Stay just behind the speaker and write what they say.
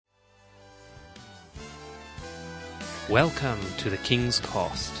Welcome to the King's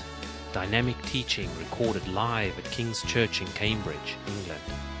Cast, dynamic teaching recorded live at King's Church in Cambridge, England.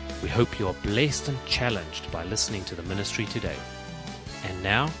 We hope you are blessed and challenged by listening to the ministry today. And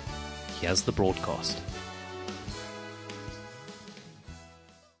now, here's the broadcast.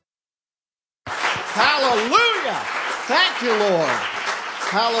 Hallelujah! Thank you, Lord.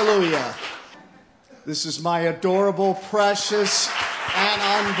 Hallelujah. This is my adorable, precious,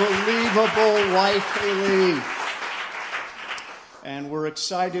 and unbelievable wife, Haley. And we're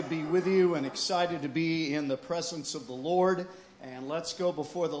excited to be with you and excited to be in the presence of the Lord. And let's go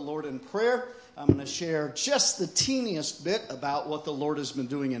before the Lord in prayer. I'm going to share just the teeniest bit about what the Lord has been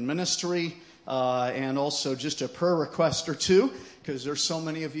doing in ministry, and also just a prayer request or two, because there's so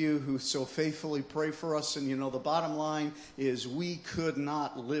many of you who so faithfully pray for us. And you know, the bottom line is we could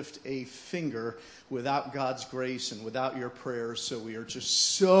not lift a finger without God's grace and without your prayers. So we are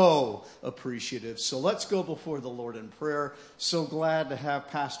just so appreciative. So let's go before the Lord in prayer. So glad to have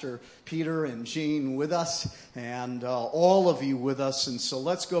Pastor Peter and Jean with us, and all of you with us. And so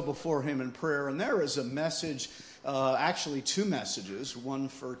let's go before him in prayer. And there is a message, actually two messages, one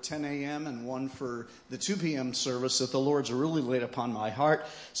for 10 a.m. and one for the 2 p.m. service that the Lord's really laid upon my heart.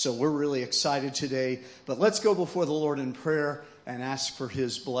 So we're really excited today. But let's go before the Lord in prayer and ask for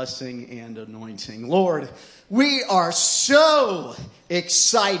his blessing and anointing. Lord, we are so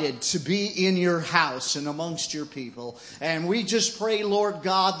excited to be in your house and amongst your people. And we just pray, Lord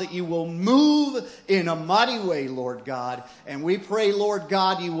God, that you will move in a mighty way, Lord God. And we pray, Lord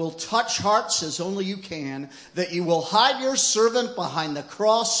God, you will touch hearts as only you can, that you will hide your servant behind the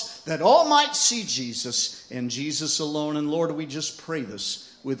cross, that all might see Jesus and Jesus alone. And Lord, we just pray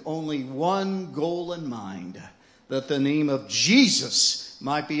this with only one goal in mind, that the name of Jesus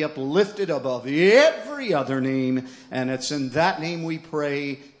might be uplifted above every other name. And it's in that name we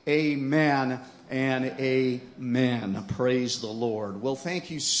pray, amen and amen. Praise the Lord. Well,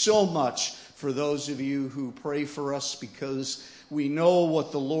 thank you so much for those of you who pray for us, because we know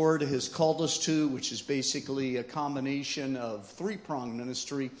what the Lord has called us to, which is basically a combination of three-pronged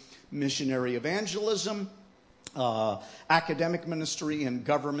ministry: missionary evangelism, academic ministry, and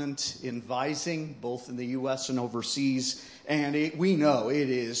government advising, both in the U.S. and overseas. And we know it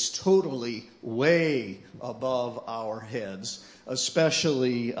is totally way above our heads,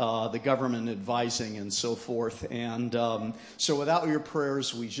 especially the government advising and so forth. And so without your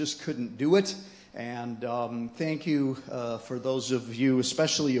prayers, we just couldn't do it. And thank you for those of you,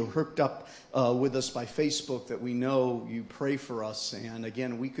 especially who hooked up with us by Facebook, that we know you pray for us. And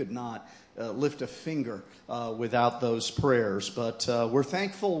again, we could not lift a finger without those prayers. But we're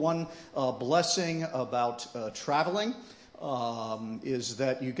thankful. One blessing about traveling is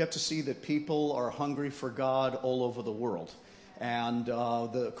that you get to see that people are hungry for God all over the world. And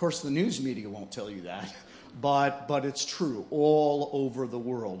of course, the news media won't tell you that. But it's true all over the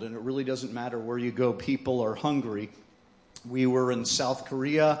world. And it really doesn't matter where you go. People are hungry. We were in South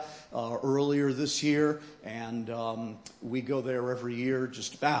Korea earlier this year, and we go there every year,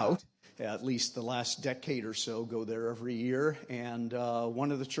 just about. At least the last decade or so, go there every year. And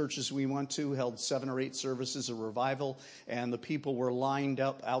one of the churches we went to held 7 or 8 services of revival, and the people were lined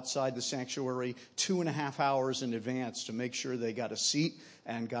up outside the sanctuary 2.5 hours in advance to make sure they got a seat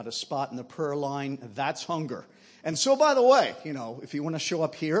and got a spot in the prayer line. That's hunger. And so, by the way, you know, if you want to show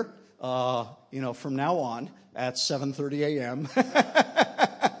up here, from now on at 7:30 a.m.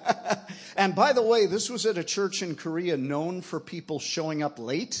 And by the way, this was at a church in Korea known for people showing up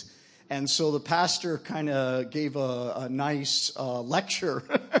late. And so the pastor kind of gave a nice lecture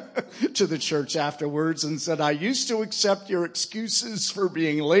to the church afterwards and said, "I used to accept your excuses for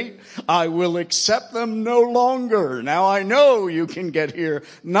being late. I will accept them no longer. Now I know you can get here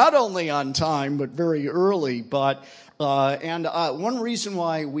not only on time, but very early." But one reason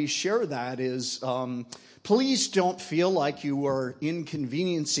why we share that is please don't feel like you are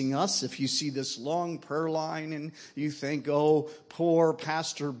inconveniencing us if you see this long prayer line and you think, oh, poor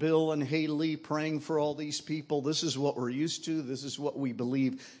Pastor Bill and Haley praying for all these people. This is what we're used to. This is what we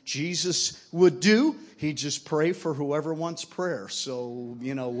believe Jesus would do. He'd just pray for whoever wants prayer. So,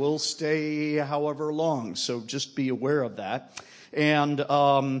 we'll stay however long. So just be aware of that. And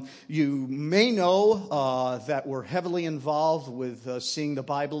you may know that we're heavily involved with seeing the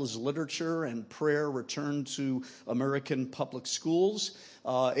Bible as literature and prayer returned to American public schools.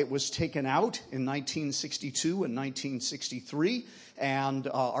 It was taken out in 1962 and 1963, and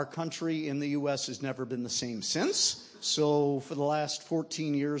our country in the U.S. has never been the same since. So for the last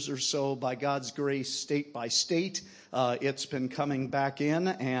 14 years or so, by God's grace, state by state, it's been coming back in,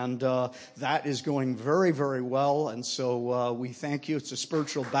 and that is going very, very well. And so we thank you. It's a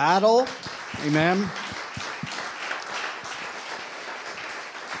spiritual battle. Amen.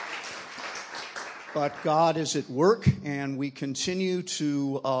 But God is at work, and we continue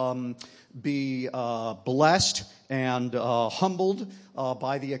to be blessed and humbled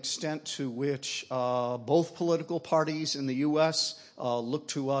by the extent to which both political parties in the U.S. Look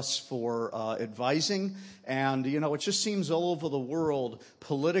to us for advising. And, it just seems all over the world,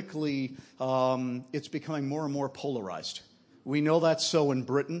 politically, it's becoming more and more polarized. We know that's so in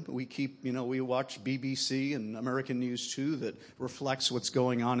Britain. We we watch BBC and American News too that reflects what's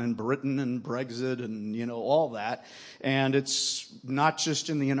going on in Britain and Brexit and, all that. And it's not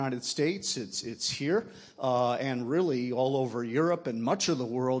just in the United States, it's here and really all over Europe and much of the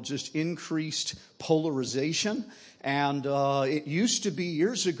world, just increased polarization. And it used to be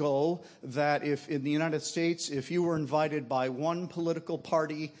years ago that if in the United States, if you were invited by one political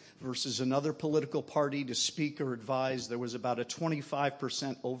party versus another political party to speak or advise, there was about a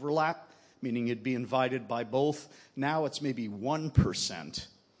 25% overlap, meaning you'd be invited by both. Now it's maybe 1%,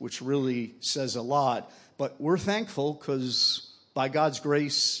 which really says a lot. But we're thankful because by God's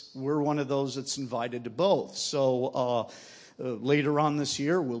grace, we're one of those that's invited to both. So later on this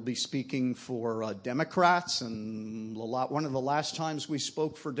year, we'll be speaking for Democrats, and one of the last times we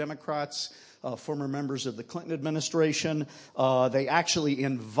spoke for Democrats, former members of the Clinton administration, they actually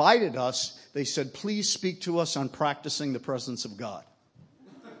invited us. They said, please speak to us on practicing the presence of God.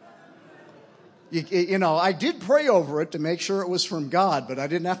 I did pray over it to make sure it was from God, but I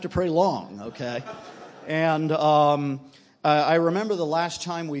didn't have to pray long, okay? And I remember the last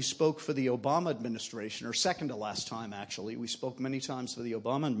time we spoke for the Obama administration, or second to last time, actually. We spoke many times for the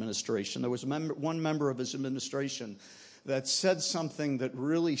Obama administration. There was one member of his administration that said something that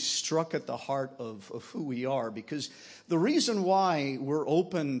really struck at the heart of who we are. Because the reason why we're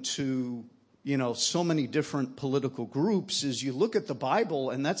open to, so many different political groups is you look at the Bible,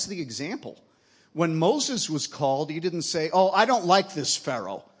 and that's the example. When Moses was called, he didn't say, I don't like this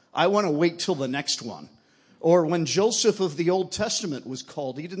Pharaoh. I want to wait till the next one. Or when Joseph of the Old Testament was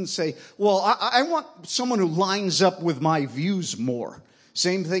called, he didn't say, I want someone who lines up with my views more.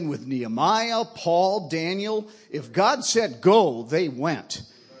 Same thing with Nehemiah, Paul, Daniel. If God said go, they went.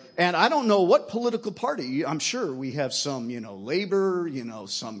 And I don't know what political party. I'm sure we have some, labor,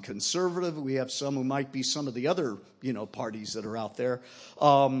 some conservative. We have some who might be some of the other, parties that are out there.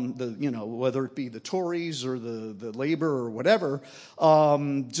 Whether it be the Tories or the labor or whatever.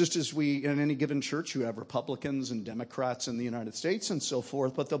 Just as we, in any given church, you have Republicans and Democrats in the United States and so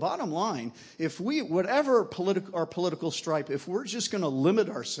forth. But the bottom line, whatever our political stripe, if we're just going to limit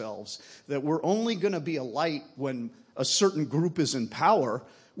ourselves, that we're only going to be a light when a certain group is in power,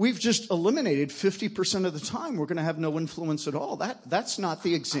 we've just eliminated 50% of the time. We're going to have no influence at all. That's not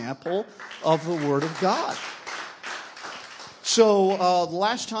the example of the Word of God. So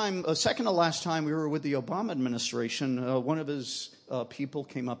second to last time we were with the Obama administration, one of his people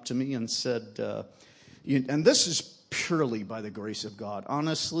came up to me and said, and this is purely by the grace of God.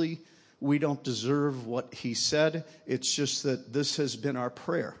 Honestly, we don't deserve what he said. It's just that this has been our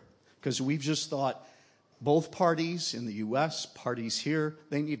prayer because we've just thought, both parties in the U.S., parties here,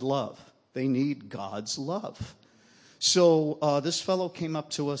 they need love. They need God's love. So this fellow came up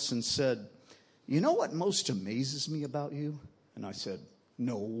to us and said, you know what most amazes me about you? And I said,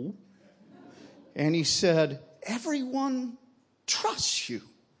 no. And he said, everyone trusts you.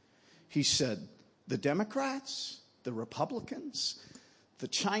 He said, the Democrats, the Republicans, the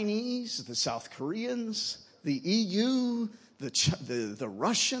Chinese, the South Koreans, the EU, the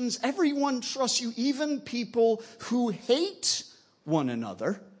Russians, everyone trusts you, even people who hate one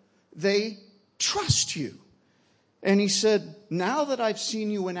another, they trust you. And he said, now that I've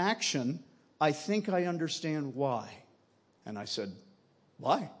seen you in action, I think I understand why. And I said,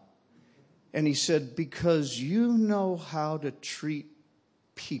 why? And he said, because you know how to treat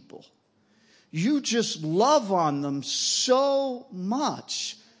people. You just love on them so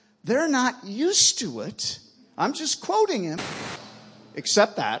much, they're not used to it. I'm just quoting him.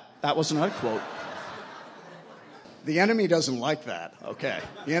 Except that was not a quote. The enemy doesn't like that, okay?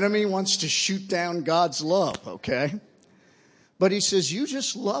 The enemy wants to shoot down God's love, okay? But he says, you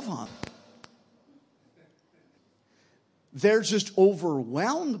just love on them. They're just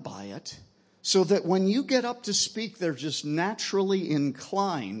overwhelmed by it, so that when you get up to speak, they're just naturally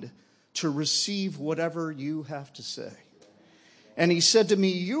inclined to receive whatever you have to say. And he said to me,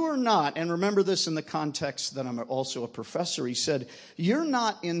 you are not, and remember this in the context that I'm also a professor, he said, you're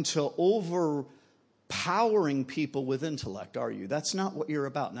not into overpowering people with intellect, are you? That's not what you're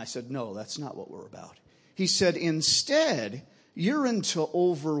about. And I said, no, that's not what we're about. He said, instead, you're into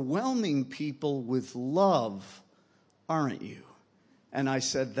overwhelming people with love, aren't you? And I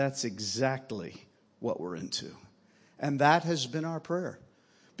said, that's exactly what we're into. And that has been our prayer.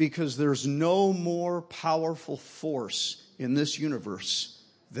 because there's no more powerful force in this universe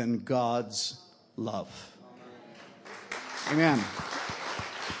than God's love. Amen.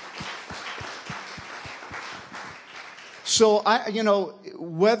 So,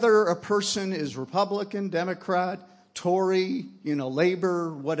 whether a person is Republican, Democrat, Tory,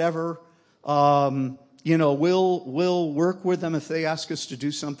 Labor, whatever, we'll work with them if they ask us to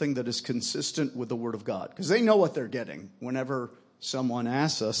do something that is consistent with the Word of God. Because they know what they're getting whenever someone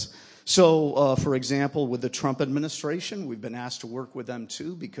asks us. So, for example, with the Trump administration, we've been asked to work with them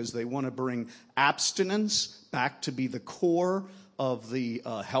too because they want to bring abstinence back to be the core of the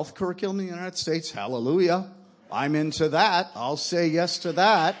health curriculum in the United States. Hallelujah. I'm into that. I'll say yes to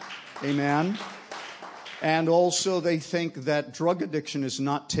that. Amen. And also they think that drug addiction is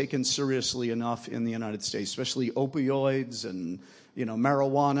not taken seriously enough in the United States, especially opioids and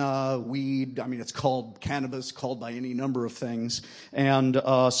marijuana, weed. I mean, it's called cannabis, called by any number of things. And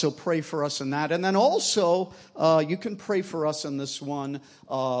so pray for us in that. And then also, you can pray for us in this one.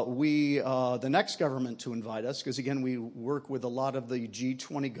 The next government to invite us, because again, we work with a lot of the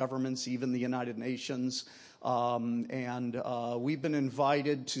G20 governments, even the United Nations. And we've been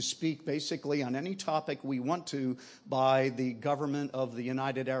invited to speak basically on any topic we want to by the government of the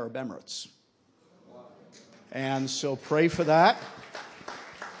United Arab Emirates. And so pray for that.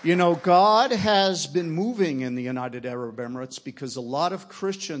 God has been moving in the United Arab Emirates because a lot of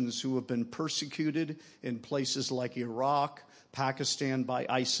Christians who have been persecuted in places like Iraq, Pakistan by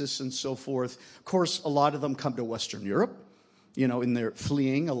ISIS and so forth, of course, a lot of them come to Western Europe. In their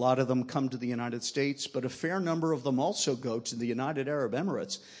fleeing, a lot of them come to the United States, but a fair number of them also go to the United Arab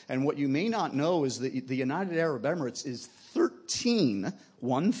Emirates. And what you may not know is that the United Arab Emirates is 13%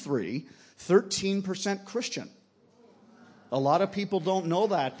 Christian. A lot of people don't know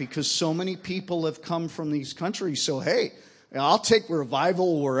that because so many people have come from these countries. So, hey, I'll take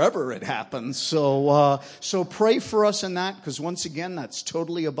revival wherever it happens. So pray for us in that, because once again, that's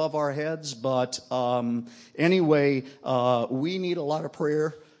totally above our heads. But anyway, we need a lot of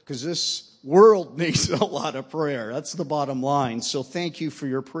prayer because this world needs a lot of prayer. That's the bottom line. So thank you for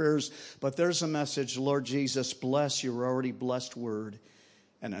your prayers. But there's a message. Lord Jesus, bless your already blessed word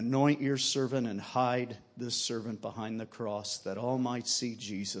and anoint your servant and hide this servant behind the cross that all might see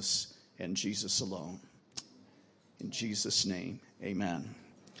Jesus and Jesus alone. In Jesus' name, amen.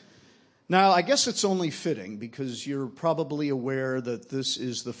 Now, I guess it's only fitting because you're probably aware that this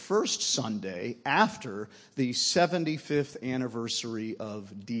is the first Sunday after the 75th anniversary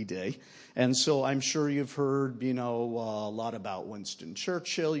of D-Day. And so I'm sure you've heard, a lot about Winston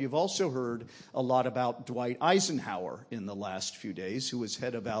Churchill. You've also heard a lot about Dwight Eisenhower in the last few days, who was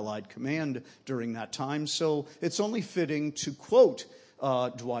head of Allied Command during that time. So it's only fitting to quote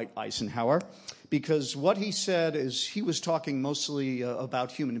Dwight Eisenhower, because what he said is he was talking mostly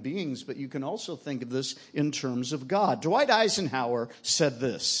about human beings, but you can also think of this in terms of God. Dwight Eisenhower said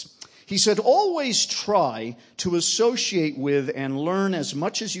this. He said, always try to associate with and learn as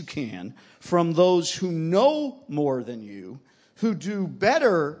much as you can from those who know more than you, who do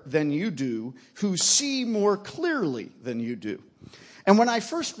better than you do, who see more clearly than you do. And when I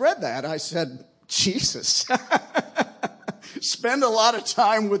first read that, I said, Jesus. Spend a lot of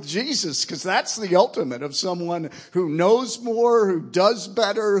time with Jesus, because that's the ultimate of someone who knows more, who does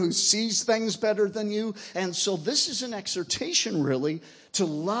better, who sees things better than you. And so this is an exhortation, really, to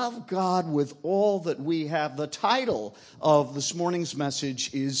love God with all that we have. The title of this morning's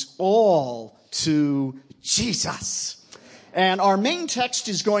message is All to Jesus. And our main text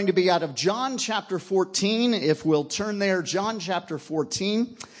is going to be out of John chapter 14. If we'll turn there, John chapter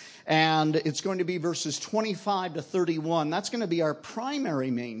 14. And it's going to be verses 25 to 31. That's going to be our primary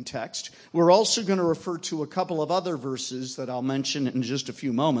main text. We're also going to refer to a couple of other verses that I'll mention in just a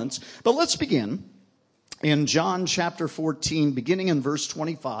few moments. But let's begin in John chapter 14, beginning in verse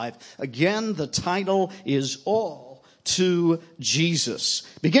 25. Again, the title is All to Jesus.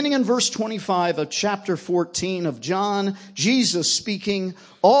 Beginning in verse 25 of chapter 14 of John, Jesus speaking,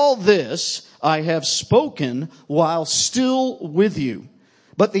 all this I have spoken while still with you.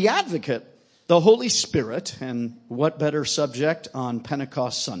 But the advocate, the Holy Spirit, and what better subject on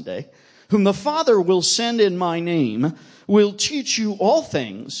Pentecost Sunday, whom the Father will send in my name, will teach you all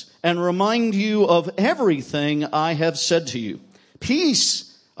things and remind you of everything I have said to you.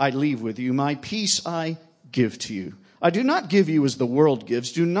 Peace I leave with you, my peace I give to you. I do not give you as the world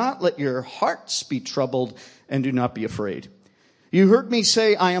gives. Do not let your hearts be troubled, and do not be afraid. You heard me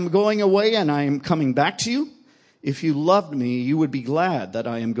say, I am going away and I am coming back to you. If you loved me, you would be glad that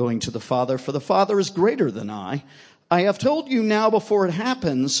I am going to the Father, for the Father is greater than I. I have told you now before it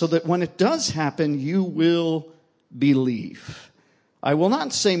happens, so that when it does happen, you will believe. I will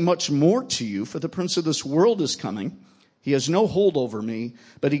not say much more to you, for the prince of this world is coming. He has no hold over me,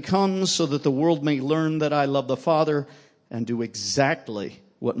 but he comes so that the world may learn that I love the Father and do exactly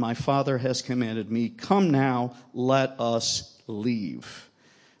what my Father has commanded me. Come now, let us leave.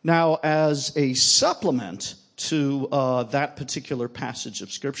 Now, as a supplement to that particular passage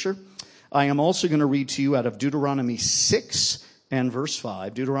of Scripture, I am also going to read to you out of Deuteronomy 6 and verse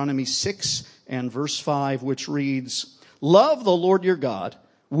 5. Deuteronomy 6 and verse 5, which reads, love the Lord your God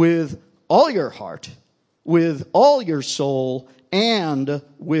with all your heart, with all your soul, and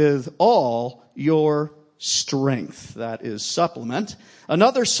with all your strength. That is supplement.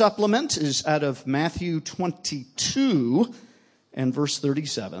 Another supplement is out of Matthew 22 and verse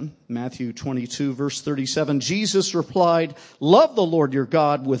 37. Matthew 22, verse 37. Jesus replied, love the Lord your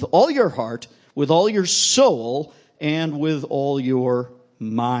God with all your heart, with all your soul, and with all your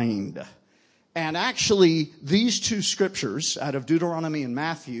mind. And actually, these two scriptures out of Deuteronomy and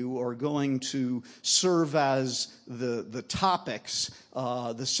Matthew are going to serve as the topics,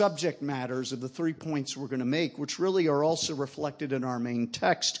 the subject matters of the 3 points we're going to make, which really are also reflected in our main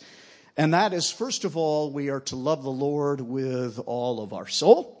text. And that is, first of all, we are to love the Lord with all of our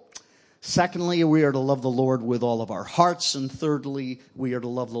soul. Secondly, we are to love the Lord with all of our hearts. And thirdly, we are to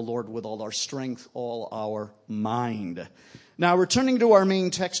love the Lord with all our strength, all our mind. Now, returning to our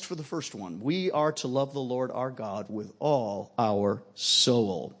main text for the first one, we are to love the Lord our God with all our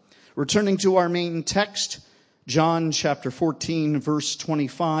soul. Returning to our main text, John chapter 14, verse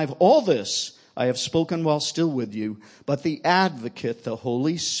 25, all this I have spoken while still with you, but the advocate, the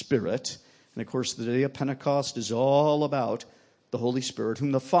Holy Spirit, and of course the day of Pentecost is all about the Holy Spirit,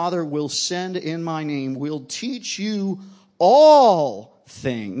 whom the Father will send in my name, will teach you all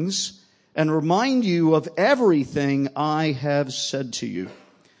things and remind you of everything I have said to you.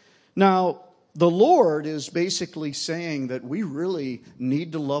 Now, the Lord is basically saying that we really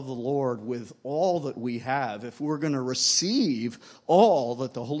need to love the Lord with all that we have if we're going to receive all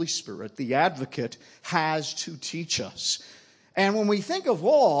that the Holy Spirit, the advocate, has to teach us. And when we think of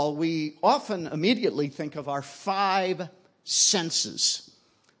all, we often immediately think of our 5 senses,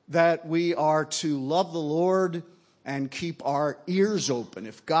 that we are to love the Lord and keep our ears open.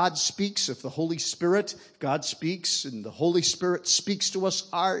 If God speaks, if the Holy Spirit, God speaks and the Holy Spirit speaks to us,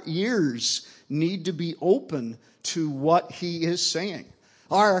 our ears need to be open to what He is saying.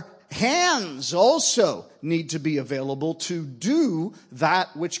 Our hands also need to be available to do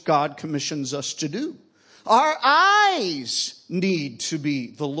that which God commissions us to do. Our eyes need to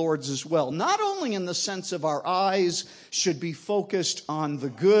be the Lord's as well. Not only in the sense of our eyes should be focused on the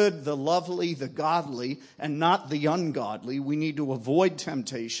good, the lovely, the godly, and not the ungodly. We need to avoid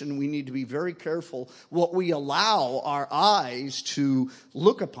temptation. We need to be very careful what we allow our eyes to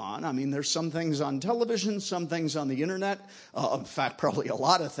look upon. I mean, there's some things on television, some things on the internet, in fact, probably a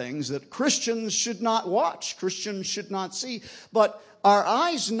lot of things that Christians should not watch, Christians should not see. But our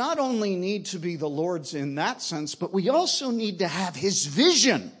eyes not only need to be the Lord's in that sense, but we also need to have His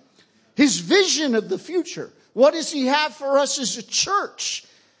vision of the future. What does He have for us as a church?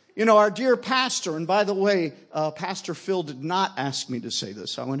 You know, our dear pastor, and by the way, Pastor Phil did not ask me to say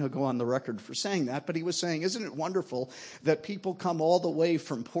this. I want to go on the record for saying that, but he was saying, isn't it wonderful that people come all the way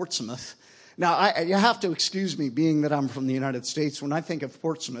from Portsmouth? Now, you have to excuse me, being that I'm from the United States. When I think of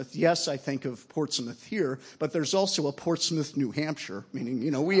Portsmouth, yes, I think of Portsmouth here, but there's also a Portsmouth, New Hampshire, meaning,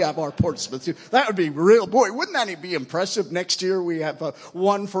 you know, we have our Portsmouth. That would be real, boy, wouldn't that be impressive? Next year we have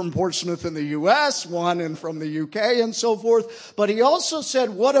one from Portsmouth in the U.S., one from the U.K., and so forth. But he also said,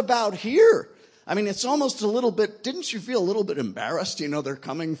 what about here? I mean, it's almost a little bit, didn't you feel a little bit embarrassed? You know, they're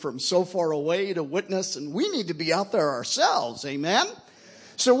coming from so far away to witness, and we need to be out there ourselves, amen?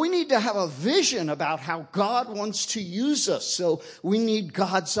 So we need to have a vision about how God wants to use us. So we need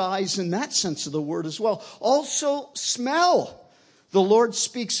God's eyes in that sense of the word as well. Also, smell. The Lord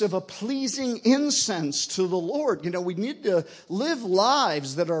speaks of a pleasing incense to the Lord. You know, we need to live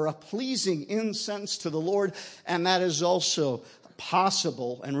lives that are a pleasing incense to the Lord. And that is also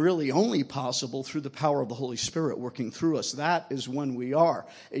possible, and really only possible, through the power of the Holy Spirit working through us. That is when we are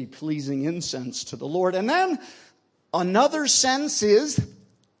a pleasing incense to the Lord. And then another sense is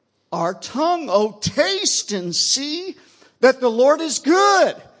our tongue. Oh, taste and see that the Lord is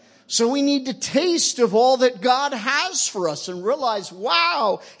good. So we need to taste of all that God has for us and realize,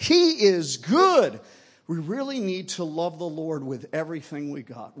 wow, He is good. We really need to love the Lord with everything we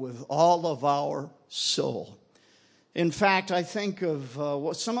got, with all of our soul. In fact, I think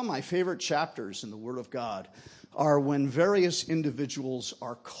of some of my favorite chapters in the Word of God are when various individuals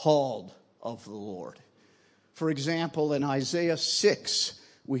are called of the Lord. For example, in Isaiah 6,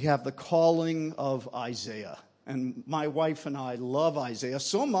 we have the calling of Isaiah. And my wife and I love Isaiah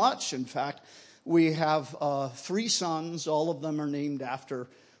so much. In fact, we have 3 sons. All of them are named after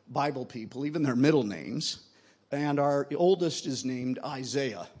Bible people, even their middle names. And our oldest is named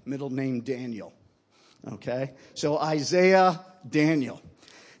Isaiah, middle name Daniel. Okay? So Isaiah, Daniel.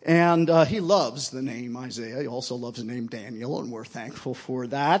 And he loves the name Isaiah. He also loves the name Daniel, and we're thankful for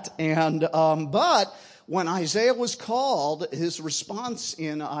that. And but when Isaiah was called, his response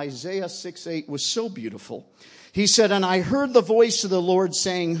in Isaiah 6:8 was so beautiful. He said, "And I heard the voice of the Lord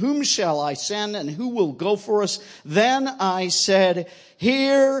saying, 'Whom shall I send, and who will go for us?' Then I said,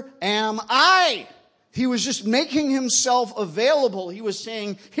 'Here am I.'" He was just making himself available. He was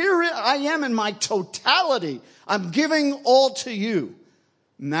saying, "Here I am in my totality. I'm giving all to you."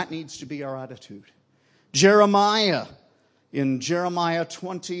 And that needs to be our attitude. Jeremiah, in Jeremiah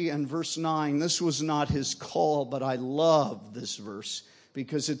 20 and verse 9, this was not his call, but I love this verse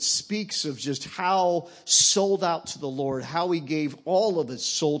because it speaks of just how sold out to the Lord, how he gave all of his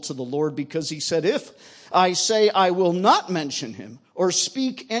soul to the Lord, because he said, "If I say I will not mention him or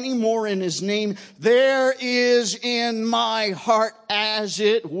speak any more in his name, there is in my heart as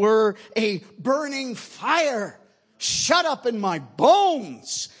it were a burning fire shut up in my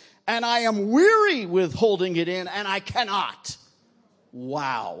bones, and I am weary with holding it in, and I cannot."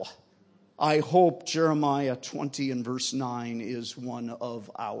 Wow. I hope Jeremiah 20 and verse 9 is one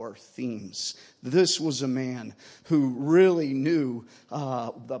of our themes. This was a man who really knew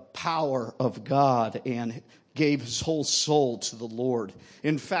the power of God and gave his whole soul to the Lord.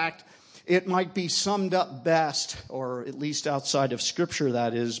 In fact, it might be summed up best, or at least outside of Scripture,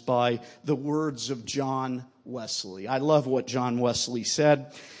 that is, by the words of John Wesley. I love what John Wesley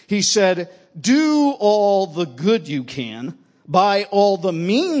said. He said, "Do all the good you can, by all the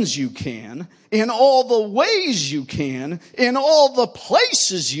means you can, in all the ways you can, in all the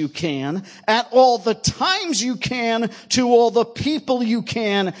places you can, at all the times you can, to all the people you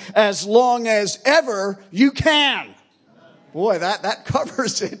can, as long as ever you can." Boy, that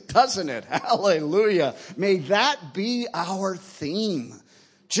covers it, doesn't it? Hallelujah. May that be our theme.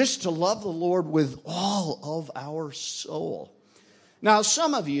 Just to love the Lord with all of our soul. Now,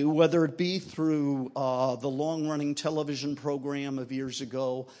 some of you, whether it be through the long-running television program of years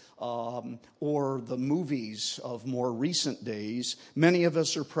ago or the movies of more recent days, many of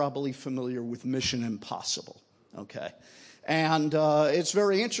us are probably familiar with Mission Impossible, okay? And it's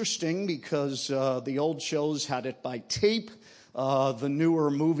very interesting because the old shows had it by tape. The newer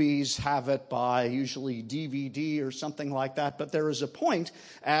movies have it by usually DVD or something like that. But there is a point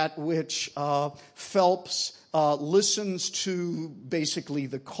at which Phelps listens to basically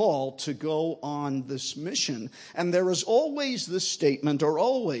the call to go on this mission. And there is always this statement, or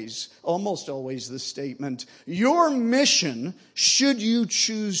almost always this statement, "Your mission, should you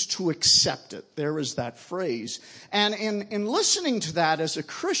choose to accept it." There is that phrase. And in listening to that as a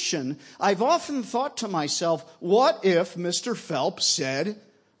Christian, I've often thought to myself, what if Mr. Phelps said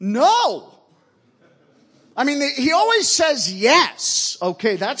no? I mean, he always says yes.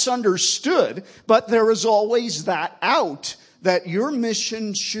 Okay, that's understood. But there is always that out, that your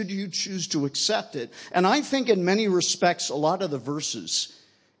mission, should you choose to accept it. And I think in many respects, a lot of the verses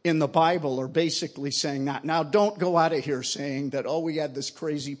in the Bible are basically saying that. Now, don't go out of here saying that, oh, we had this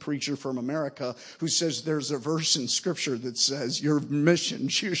crazy preacher from America who says there's a verse in Scripture that says your mission,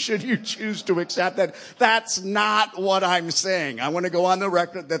 should you choose to accept that. That's not what I'm saying. I want to go on the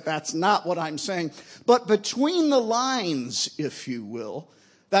record that that's not what I'm saying. But between the lines, if you will,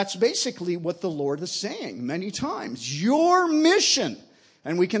 that's basically what the Lord is saying many times. Your mission.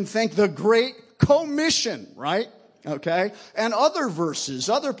 And we can think the Great Commission, right? Okay? And other verses,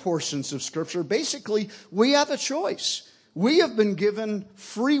 other portions of Scripture, basically, we have a choice. We have been given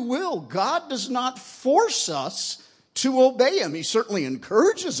free will. God does not force us to obey Him. He certainly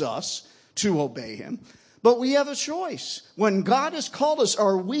encourages us to obey Him. But we have a choice. When God has called us,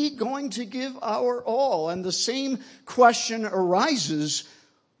 are we going to give our all? And the same question arises,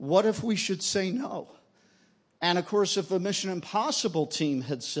 what if we should say no? And of course, if the Mission Impossible team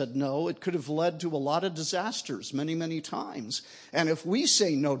had said no, it could have led to a lot of disasters many, many times. And if we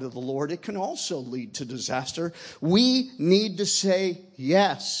say no to the Lord, it can also lead to disaster. We need to say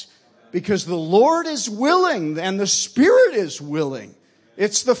yes, because the Lord is willing and the Spirit is willing.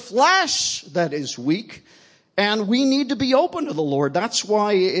 It's the flesh that is weak, and we need to be open to the Lord. That's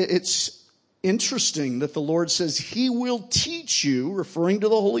why it's interesting that the Lord says He will teach you, referring to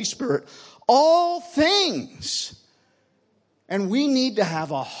the Holy Spirit, all things. And we need to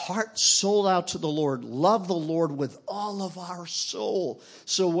have a heart sold out to the Lord, love the Lord with all of our soul.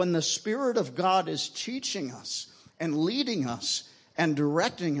 So when the Spirit of God is teaching us and leading us and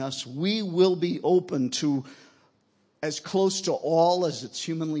directing us, we will be open to as close to all as it's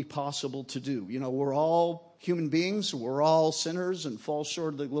humanly possible to do. You know, we're all human beings. We're all sinners and fall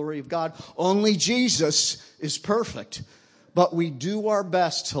short of the glory of God. Only Jesus is perfect. But we do our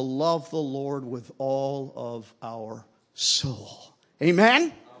best to love the Lord with all of our soul.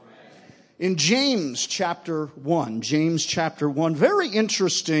 Amen? In James chapter 1, very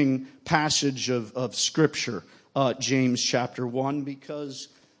interesting passage of Scripture, James chapter 1, because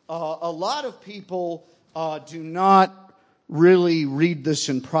a lot of people do not really read this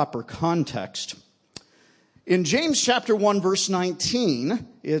in proper context. In James chapter 1, verse 19,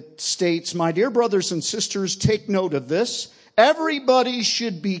 it states, "My dear brothers and sisters, take note of this. Everybody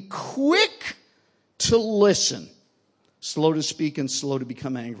should be quick to listen, slow to speak and slow to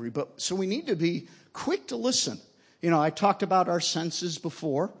become angry." So we need to be quick to listen. You know, I talked about our senses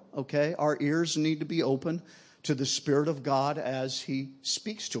before, okay? Our ears need to be open to the Spirit of God as He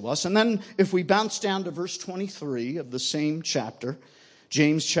speaks to us. And then if we bounce down to verse 23 of the same chapter,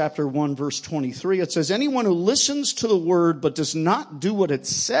 James chapter 1, verse 23, it says, "Anyone who listens to the word but does not do what it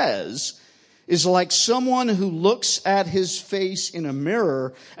says is like someone who looks at his face in a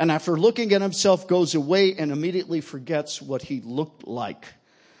mirror and after looking at himself goes away and immediately forgets what he looked like."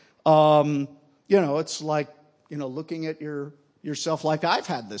 It's like, looking at yourself, like I've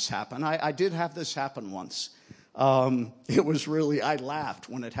had this happen. I did have this happen once. It was really, I laughed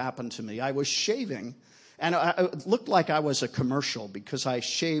when it happened to me. I was shaving, and it looked like I was a commercial because I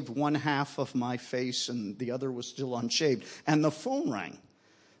shaved one half of my face and the other was still unshaved. And the phone rang.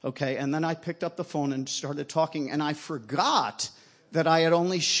 Okay, and then I picked up the phone and started talking, and I forgot that I had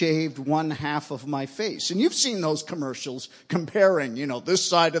only shaved one half of my face. And you've seen those commercials comparing, this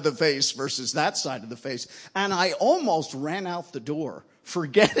side of the face versus that side of the face. And I almost ran out the door,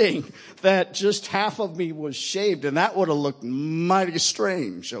 forgetting that just half of me was shaved, and that would have looked mighty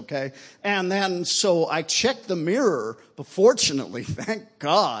strange, okay? And then, so I checked the mirror, but fortunately, thank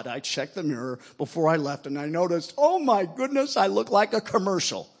God, I checked the mirror before I left, and I noticed, oh my goodness, I look like a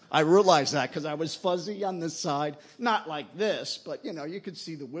commercial. I realized that because I was fuzzy on this side, not like this, but you could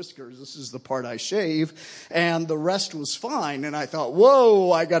see the whiskers. This is the part I shave, and the rest was fine. And I thought,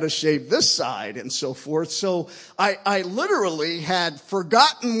 whoa, I got to shave this side and so forth. So I literally had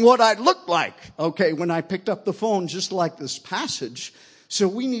forgotten what I looked like, okay, when I picked up the phone, just like this passage. So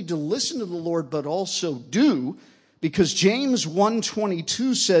we need to listen to the Lord, but also do, because James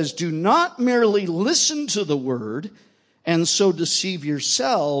 1:22 says, "Do not merely listen to the word and so deceive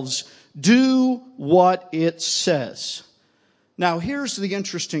yourselves. Do what it says." Now, here's the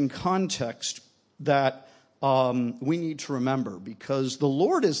interesting context that we need to remember, because the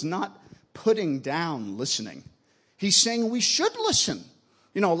Lord is not putting down listening. He's saying we should listen.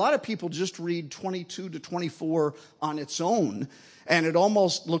 A lot of people just read 22 to 24 on its own, and it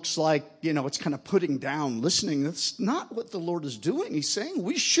almost looks like, it's kind of putting down listening. That's not what the Lord is doing. He's saying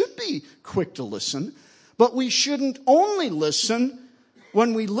we should be quick to listen. But we shouldn't only listen.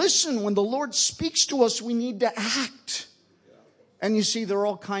 When we listen, when the Lord speaks to us, we need to act. And you see, there are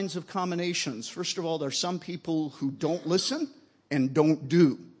all kinds of combinations. First of all, there are some people who don't listen and don't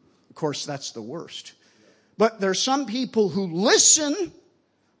do. Of course, that's the worst. But there are some people who listen,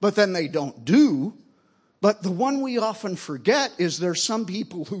 but then they don't do. But the one we often forget is there are some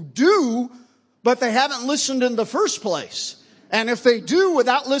people who do, but they haven't listened in the first place. And if they do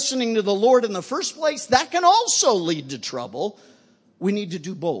without listening to the Lord in the first place, that can also lead to trouble. We need to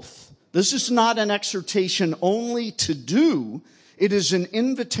do both. This is not an exhortation only to do. It is an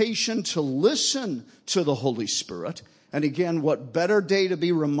invitation to listen to the Holy Spirit. And again, what better day to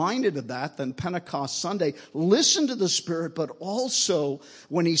be reminded of that than Pentecost Sunday? Listen to the Spirit, but also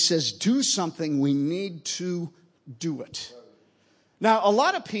when He says do something, we need to do it. Now, a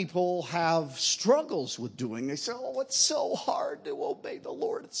lot of people have struggles with doing. They say, oh, it's so hard to obey the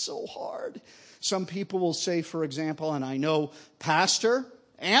Lord. It's so hard. Some people will say, for example, and I know pastor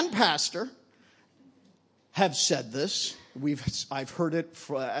have said this. I've heard it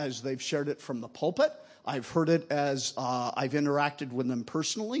as they've shared it from the pulpit. I've heard it as I've interacted with them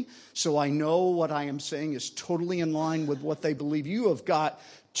personally. So I know what I am saying is totally in line with what they believe. You have got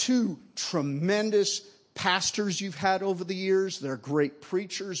two tremendous pastors you've had over the years. They're great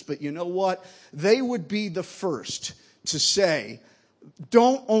preachers, but you know what? They would be the first to say,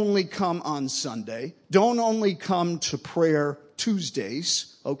 don't only come on Sunday. Don't only come to prayer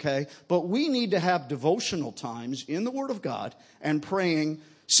Tuesdays, okay? But we need to have devotional times in the Word of God and praying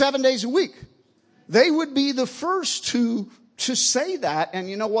 7 days a week. They would be the first to say that. And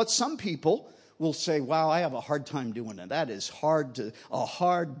you know what? Some people will say, wow, I have a hard time doing it. That is a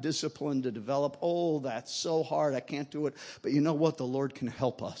hard discipline to develop. Oh, that's so hard. I can't do it. But you know what? The Lord can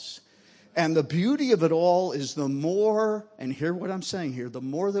help us. And the beauty of it all is the more, and hear what I'm saying here, the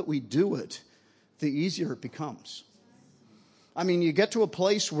more that we do it, the easier it becomes. I mean, you get to a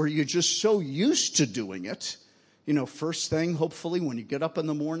place where you're just so used to doing it. You know, first thing, hopefully, when you get up in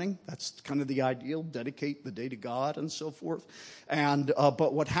the morning, that's kind of the ideal, dedicate the day to God and so forth. And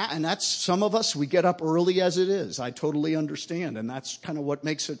and that's some of us, we get up early as it is. I totally understand, and that's kind of what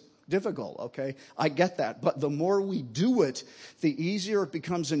makes it difficult, okay? I get that. But the more we do it, the easier it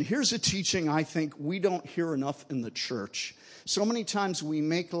becomes. And here's a teaching I think we don't hear enough in the church. So many times we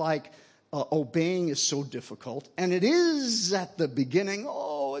make like obeying is so difficult. And it is at the beginning,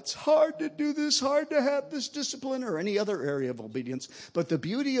 it's hard to do this, hard to have this discipline or any other area of obedience. But the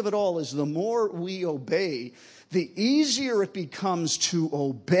beauty of it all is the more we obey, the easier it becomes to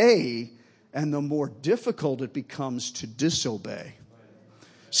obey and the more difficult it becomes to disobey.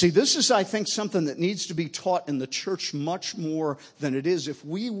 See, this is, I think, something that needs to be taught in the church much more than it is. If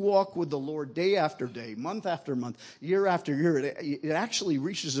we walk with the Lord day after day, month after month, year after year, it actually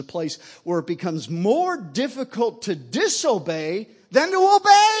reaches a place where it becomes more difficult to disobey than to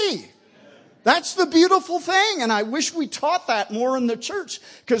obey. That's the beautiful thing, and I wish we taught that more in the church,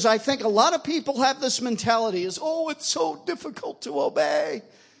 because I think a lot of people have this mentality is, it's so difficult to obey.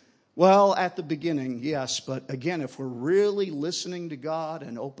 Well, at the beginning, yes, but again, if we're really listening to God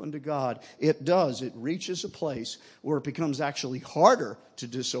and open to God, it reaches a place where it becomes actually harder to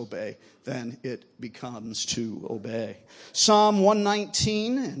disobey than it becomes to obey. Psalm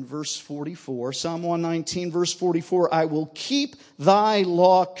 119 and verse 44, Psalm 119 verse 44, I will keep thy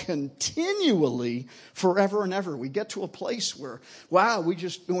law continually forever and ever. We get to a place where, we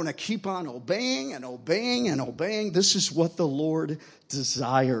just want to keep on obeying and obeying and obeying. This is what the Lord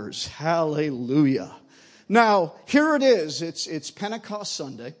desires. Hallelujah. Now, here it is. It's Pentecost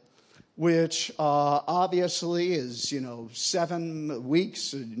Sunday, which obviously is, 7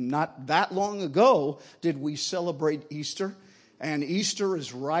 weeks. Not that long ago did we celebrate Easter. And Easter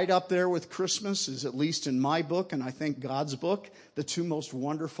is right up there with Christmas, is at least in my book, and I think God's book, the two most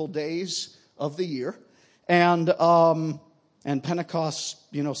wonderful days of the year. And Pentecost,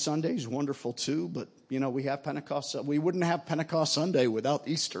 Sunday is wonderful too, but we have Pentecost. We wouldn't have Pentecost Sunday without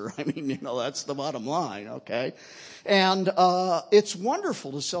Easter. I mean, that's the bottom line, okay? And it's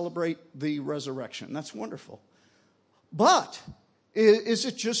wonderful to celebrate the resurrection. That's wonderful. But is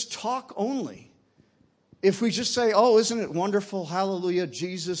it just talk only? If we just say, isn't it wonderful, hallelujah,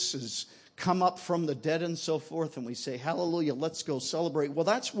 Jesus has come up from the dead and so forth, and we say, hallelujah, let's go celebrate. Well,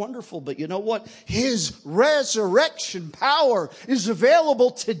 that's wonderful, but you know what? His resurrection power is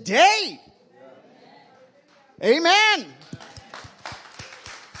available today. Amen.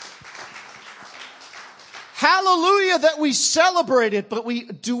 Hallelujah that we celebrate it, but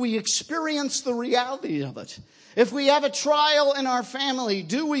do we experience the reality of it? If we have a trial in our family,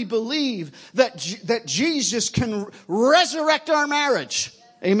 do we believe that Jesus can resurrect our marriage?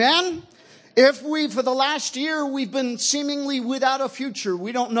 Amen? If for the last year, we've been seemingly without a future,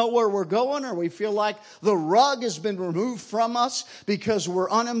 we don't know where we're going, or we feel like the rug has been removed from us because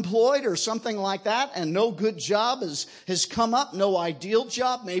we're unemployed or something like that, and no good job has come up, no ideal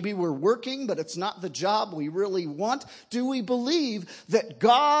job. Maybe we're working, but it's not the job we really want. Do we believe that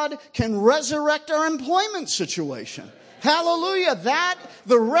God can resurrect our employment situation? Hallelujah.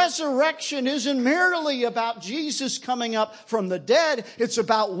 The resurrection isn't merely about Jesus coming up from the dead. It's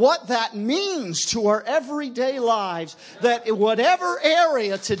about what that means to our everyday lives. That in whatever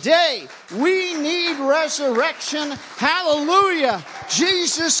area today we need resurrection. Hallelujah.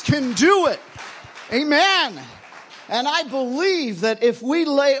 Jesus can do it. Amen. And I believe that if we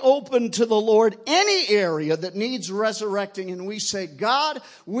lay open to the Lord any area that needs resurrecting, and we say, God,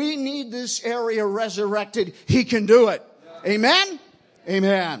 we need this area resurrected, He can do it. Amen?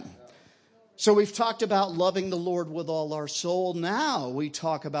 Amen. So we've talked about loving the Lord with all our soul. Now we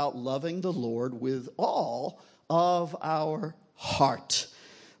talk about loving the Lord with all of our heart.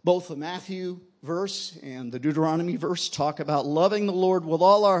 Both the Matthew verse and the Deuteronomy verse talk about loving the Lord with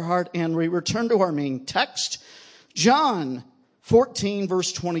all our heart. And we return to our main text. John 14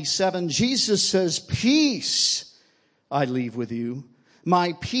 verse 27. Jesus says, peace I leave with you.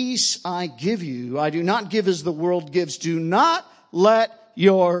 My peace I give you. I do not give as the world gives. Do not let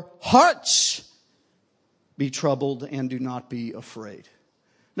your hearts be troubled and do not be afraid.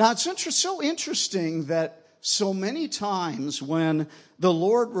 Now, it's so interesting that so many times when the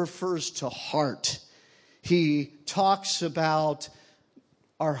Lord refers to heart, He talks about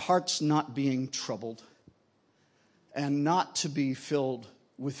our hearts not being troubled and not to be filled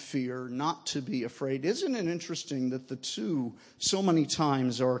with fear, not to be afraid. Isn't it interesting that the two so many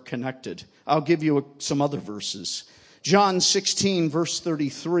times are connected? I'll give you some other verses. John 16 verse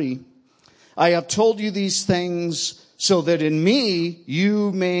 33. I have told you these things so that in me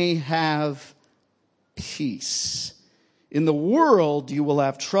you may have peace. In the world you will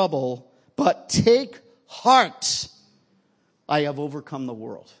have trouble, but take heart. I have overcome the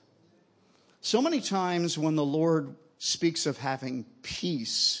world. So many times when the Lord speaks of having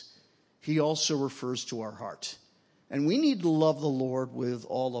peace, he also refers to our heart. And we need to love the Lord with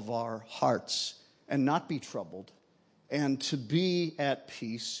all of our hearts and not be troubled and to be at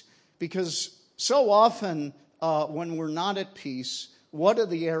peace. Because so often when we're not at peace, what are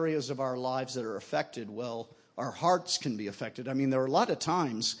the areas of our lives that are affected? Well, our hearts can be affected. I mean, there are a lot of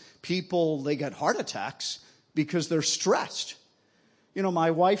times people, they get heart attacks because they're stressed. You know,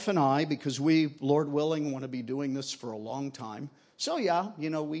 my wife and I, because we, Lord willing, want to be doing this for a long time. So yeah,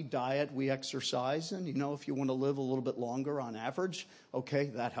 we diet, we exercise, and if you want to live a little bit longer on average, okay,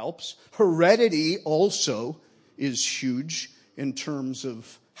 that helps. Heredity also is huge in terms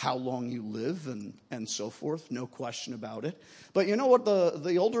of how long you live and so forth, no question about it. But you know what,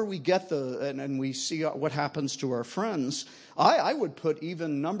 the older we get, and we see what happens to our friends, I would put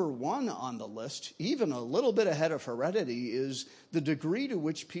even number one on the list, even a little bit ahead of heredity, is the degree to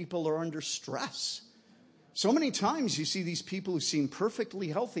which people are under stress. So many times you see these people who seem perfectly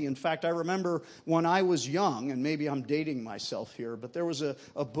healthy. In fact, I remember when I was young, and maybe I'm dating myself here, but there was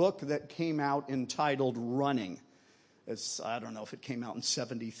a book that came out entitled Running. I don't know if it came out in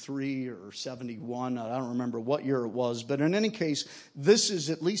 73 or 71. I don't remember what year it was. But in any case, this is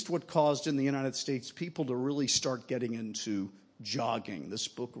at least what caused in the United States people to really start getting into jogging, this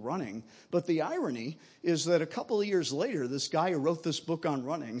book Running. But the irony is that a couple of years later, this guy who wrote this book on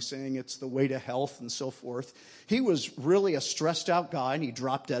running, saying it's the way to health and so forth, he was really a stressed out guy and he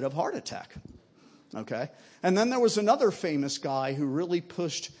dropped dead of heart attack. Okay? And then there was another famous guy who really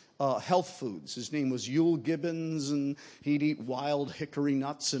pushed health foods. His name was Yule Gibbons, and he'd eat wild hickory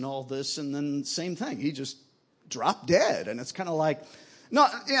nuts and all this, and then same thing. He just dropped dead. And it's kind of like, no,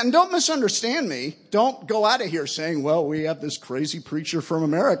 and don't misunderstand me. Don't go out of here saying, well, we have this crazy preacher from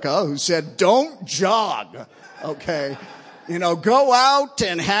America who said, don't jog, okay? Go out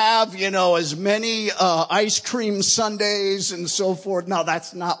and have, as many ice cream sundaes and so forth. No,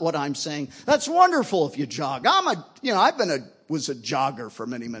 that's not what I'm saying. That's wonderful if you jog. Was a jogger for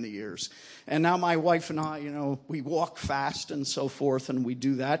many, many years. And now my wife and I, we walk fast and so forth, and we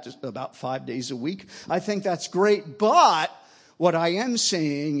do that just about 5 days a week. I think that's great, but what I am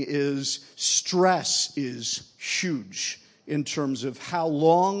saying is stress is huge in terms of how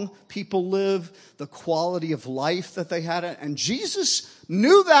long people live, the quality of life that they had. And Jesus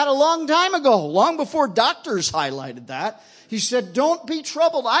knew that a long time ago, long before doctors highlighted that. He said, don't be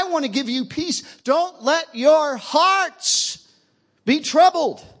troubled. I want to give you peace. Don't let your hearts be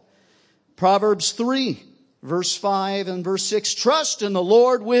troubled. Proverbs 3, verse 5 and verse 6. Trust in the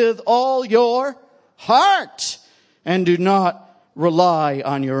Lord with all your heart and do not rely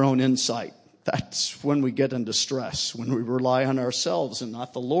on your own insight. That's when we get into stress, when we rely on ourselves and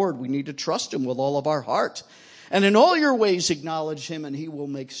not the Lord. We need to trust him with all of our heart. And in all your ways acknowledge him, and he will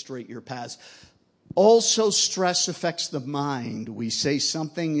make straight your paths. Also, stress affects the mind. We say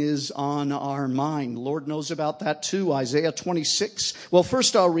something is on our mind. The Lord knows about that too. Isaiah 26. Well,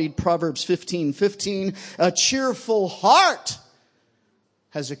 first I'll read Proverbs 15:15. A cheerful heart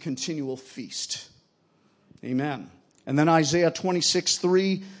has a continual feast. Amen. And then Isaiah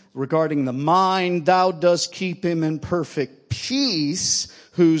 26:3, regarding the mind, thou dost keep him in perfect peace,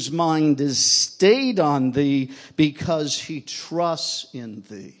 whose mind is stayed on thee, because he trusts in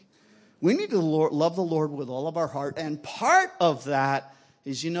thee. We need to love the Lord with all of our heart. And part of that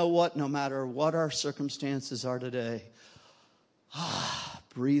is, no matter what our circumstances are today,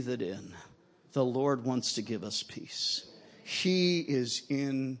 breathe it in. The Lord wants to give us peace. He is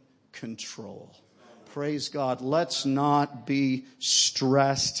in control. Praise God. Let's not be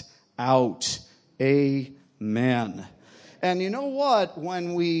stressed out. Amen. And you know what?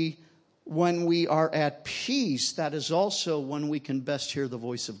 When we are at peace, that is also when we can best hear the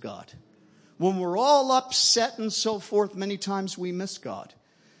voice of God. When we're all upset and so forth, many times we miss God.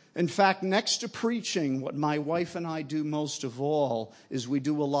 In fact, next to preaching, what my wife and I do most of all is we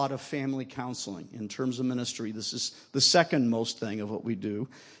do a lot of family counseling in terms of ministry. This is the second most thing of what we do.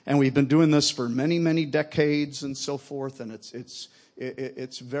 And we've been doing this for many, many decades and so forth. And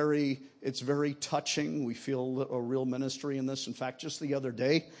it's very touching. We feel a real ministry in this. In fact, just the other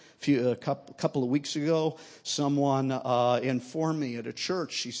day, a couple of weeks ago, someone informed me at a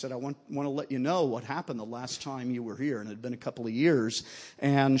church. She said, I want to let you know what happened the last time you were here. And it had been a couple of years.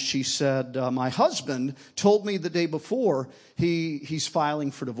 And she said, my husband told me the day before he's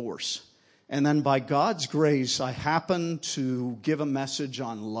filing for divorce. And then by God's grace, I happened to give a message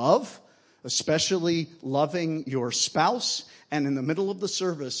on love. especially loving your spouse. And in the middle of the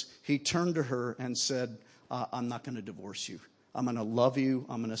service, he turned to her and said, I'm not going to divorce you. I'm going to love you.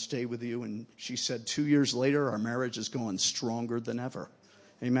 I'm going to stay with you. And she said 2 years later, our marriage is going stronger than ever.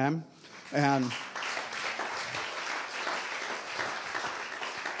 Amen? And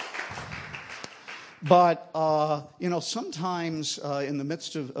but, sometimes in the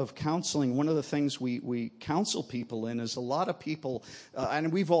midst of counseling, one of the things we counsel people in is a lot of people,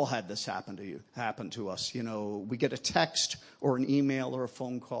 and we've all had this happen to us. We get a text or an email or a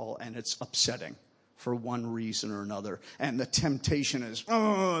phone call, and it's upsetting for one reason or another. And the temptation is,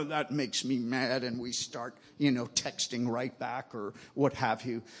 oh, that makes me mad, and we start, texting right back or what have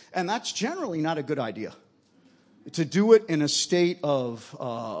you. And that's generally not a good idea. To do it in a state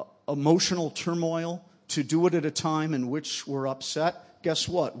of emotional turmoil, to do it at a time in which we're upset, guess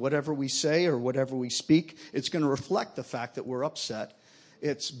what? Whatever we say or whatever we speak, it's going to reflect the fact that we're upset.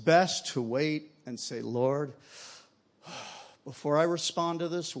 It's best to wait and say, Lord, before I respond to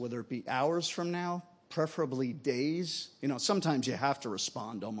this, whether it be hours from now, preferably days, sometimes you have to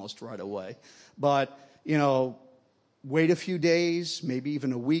respond almost right away. But, wait a few days, maybe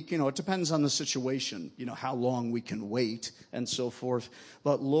even a week. It depends on the situation, how long we can wait and so forth.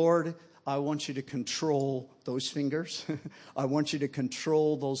 But Lord, I want you to control those fingers. I want you to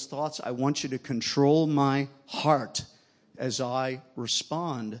control those thoughts. I want you to control my heart as I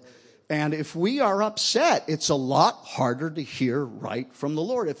respond. And if we are upset, it's a lot harder to hear right from the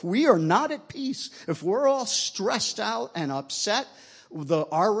Lord. If we are not at peace, if we're all stressed out and upset,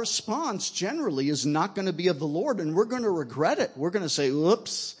 our response generally is not going to be of the Lord, and we're going to regret it. We're going to say,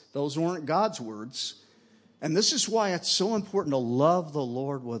 oops, those weren't God's words. And this is why it's so important to love the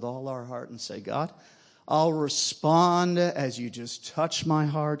Lord with all our heart and say, God, I'll respond as you just touch my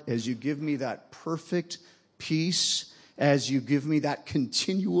heart, as you give me that perfect peace, as you give me that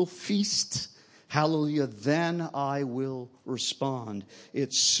continual feast. Hallelujah. Then I will respond.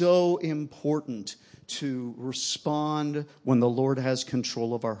 It's so important to respond when the Lord has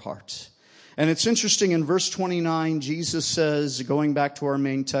control of our hearts. And it's interesting, in verse 29, Jesus says, going back to our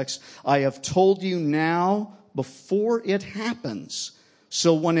main text, I have told you now before it happens,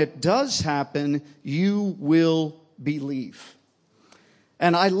 so when it does happen, you will believe.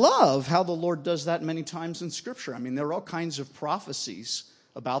 And I love how the Lord does that many times in Scripture. I mean, there are all kinds of prophecies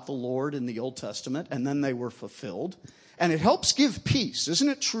about the Lord in the Old Testament, and then they were fulfilled. And it helps give peace. Isn't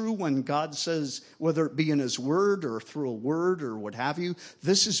it true when God says, whether it be in His Word or through a word or what have you,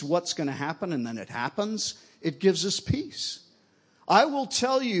 this is what's going to happen, and then it happens? It gives us peace. I will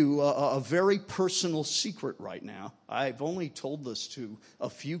tell you a very personal secret right now. I've only told this to a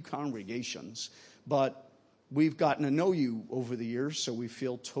few congregations, but we've gotten to know you over the years, so we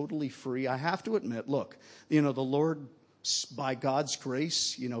feel totally free. I have to admit, look, the Lord, by God's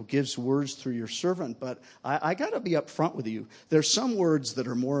grace, gives words through your servant. But I got to be up front with you. There's some words that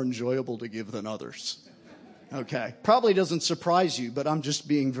are more enjoyable to give than others. Okay. Probably doesn't surprise you, but I'm just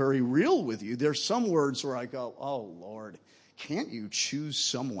being very real with you. There's some words where I go, oh, Lord, can't you choose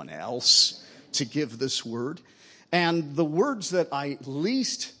someone else to give this word? And the words that I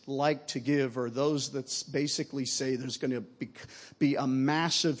least like to give are those that basically say there's going to be a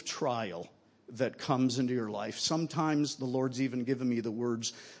massive trial that comes into your life. Sometimes the Lord's even given me the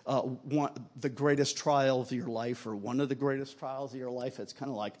words, the greatest trial of your life, or one of the greatest trials of your life. It's kind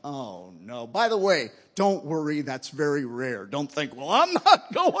of like, oh no. By the way, don't worry, that's very rare. Don't think, well, I'm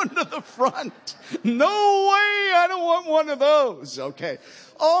not going to the front. No way, I don't want one of those. Okay.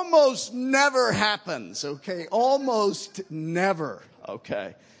 Almost never happens. Okay. Almost never.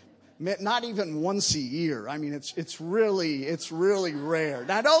 Okay. Not even once a year. I mean, it's really rare.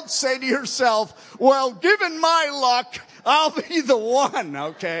 Now, don't say to yourself, well, given my luck, I'll be the one,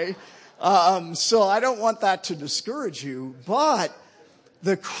 okay? So I don't want that to discourage you. But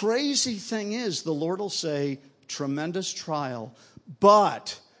the crazy thing is, the Lord will say, tremendous trial,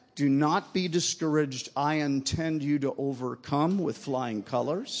 but do not be discouraged. I intend you to overcome with flying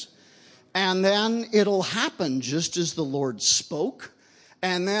colors. And then it'll happen just as the Lord spoke.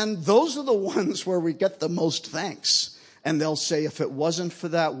 And then those are the ones where we get the most thanks. And they'll say, if it wasn't for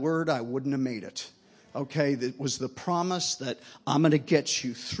that word, I wouldn't have made it. Okay, that was the promise that I'm going to get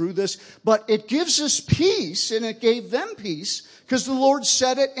you through this. But it gives us peace, and it gave them peace, because the Lord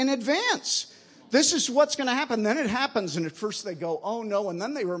said it in advance. This is what's going to happen. Then it happens, and at first they go, oh no. And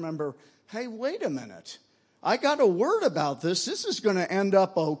then they remember, hey, wait a minute. I got a word about this. This is going to end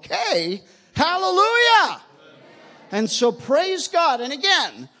up okay. Hallelujah. And so praise God. And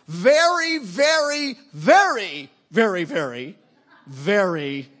again, very, very, very, very, very,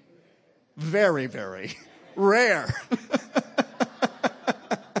 very, very, very rare.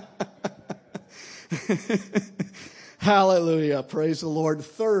 Hallelujah. Praise the Lord.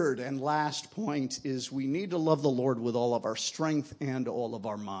 Third and last point is we need to love the Lord with all of our strength and all of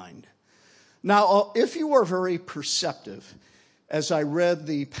our mind. Now, if you are very perceptive, as I read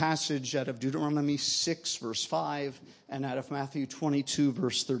the passage out of Deuteronomy 6, verse 5, and out of Matthew 22,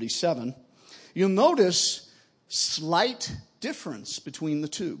 verse 37, you'll notice slight difference between the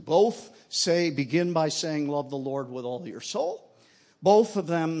two. Both begin by saying, love the Lord with all your soul. Both of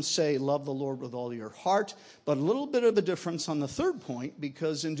them say, love the Lord with all your heart. But a little bit of a difference on the third point,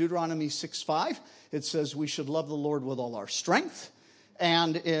 because in Deuteronomy 6:5, it says we should love the Lord with all our strength.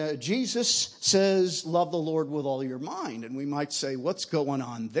 And Jesus says, love the Lord with all your mind. And we might say, what's going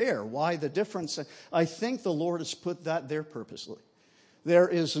on there? Why the difference? I think the Lord has put that there purposely. There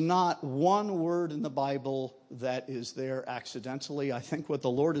is not one word in the Bible that is there accidentally. I think what the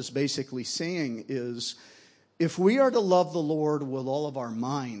Lord is basically saying is, if we are to love the Lord with all of our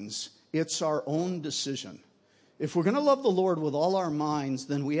minds, it's our own decision. If we're going to love the Lord with all our minds,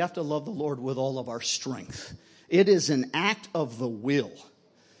 then we have to love the Lord with all of our strength. It is an act of the will.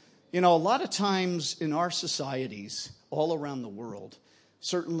 You know, a lot of times in our societies all around the world,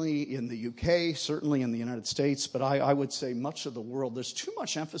 certainly in the UK, certainly in the United States, but I would say much of the world, there's too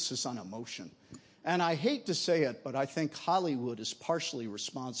much emphasis on emotion. And I hate to say it, but I think Hollywood is partially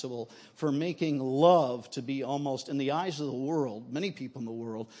responsible for making love to be almost, in the eyes of the world, many people in the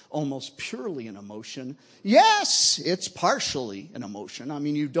world, almost purely an emotion. Yes, it's partially an emotion. I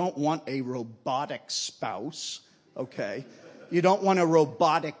mean, you don't want a robotic spouse, okay? You don't want a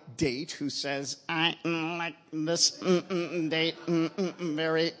robotic date who says, I like this date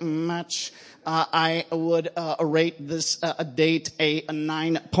very much. I would rate this date a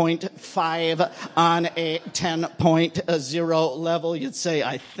 9.5 on a 10.0 level. You'd say,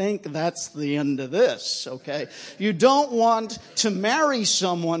 I think that's the end of this, okay? You don't want to marry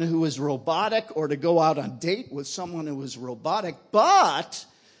someone who is robotic or to go out on a date with someone who is robotic. But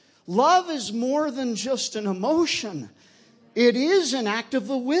love is more than just an emotion. It is an act of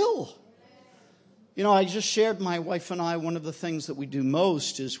the will. You know, I just shared, my wife and I, one of the things that we do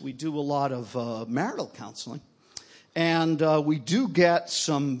most is we do a lot of marital counseling. And we do get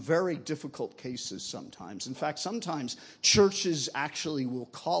some very difficult cases sometimes. In fact, sometimes churches actually will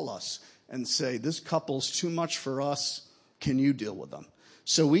call us and say, this couple's too much for us. Can you deal with them?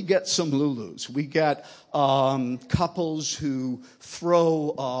 So we get some Lulus. We get couples who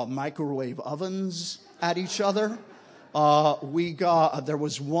throw microwave ovens at each other. There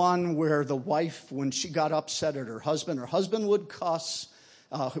was one where the wife, when she got upset at her husband would cuss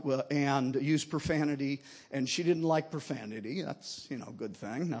and use profanity, and she didn't like profanity. That's, a good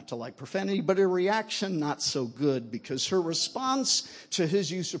thing, not to like profanity, but her reaction, not so good, because her response to his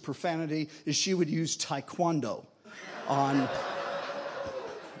use of profanity is she would use taekwondo on.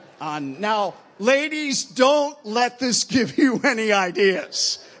 Now, ladies, don't let this give you any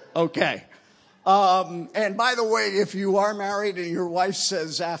ideas, okay? And by the way, if you are married and your wife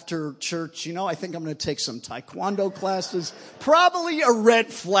says after church, I think I'm going to take some taekwondo classes, probably a red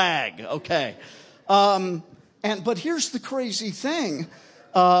flag, okay? But here's the crazy thing.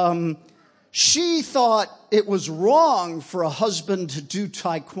 She thought it was wrong for a husband to do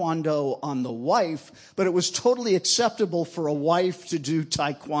taekwondo on the wife, but it was totally acceptable for a wife to do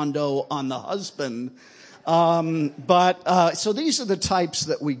taekwondo on the husband. So these are the types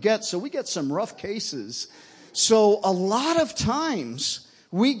that we get. So we get some rough cases. So a lot of times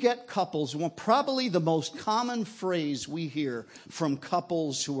we get couples, probably the most common phrase we hear from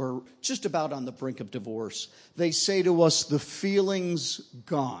couples who are just about on the brink of divorce. They say to us, the feeling's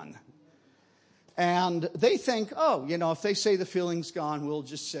gone. And they think, if they say the feeling's gone, we'll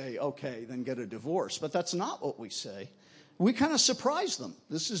just say, okay, then get a divorce. But that's not what we say. We kind of surprise them.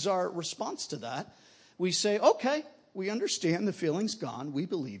 This is our response to that. We say, okay, we understand the feeling's gone. We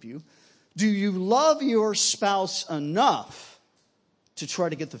believe you. Do you love your spouse enough to try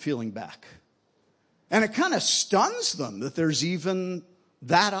to get the feeling back? And it kind of stuns them that there's even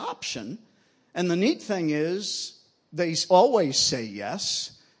that option. And the neat thing is they always say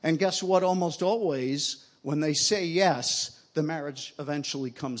yes. And guess what? Almost always, when they say yes, the marriage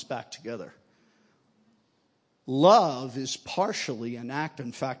eventually comes back together. Love is partially an act,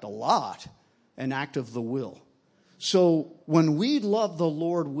 in fact, a lot, an act of the will. So when we love the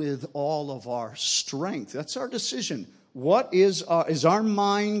Lord with all of our strength, that's our decision. What is our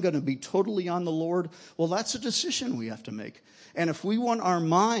mind going to be totally on the Lord? Well, that's a decision we have to make. And if we want our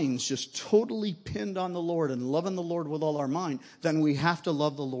minds just totally pinned on the Lord and loving the Lord with all our mind, then we have to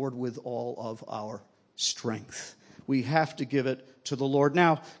love the Lord with all of our strength. We have to give it to the Lord.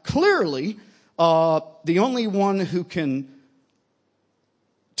 Now, clearly, the only one who can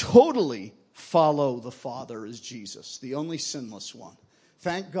totally follow the Father as Jesus, the only sinless one.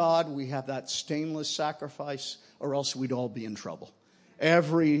 Thank God we have that stainless sacrifice, or else we'd all be in trouble.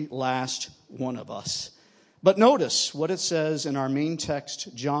 Every last one of us. But notice what it says in our main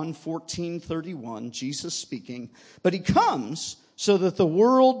text, John 14:31, Jesus speaking. But he comes so that the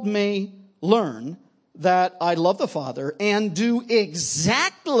world may learn that I love the Father and do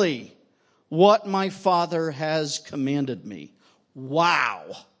exactly what my Father has commanded me.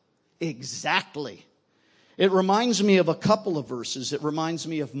 Wow. Exactly. It reminds me of a couple of verses. It reminds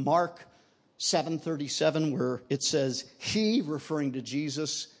me of Mark 7:37, where it says, he, referring to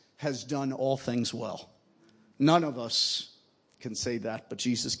Jesus, has done all things well. None of us can say that, but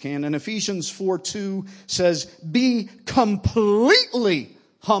Jesus can. And Ephesians 4:2 says, be completely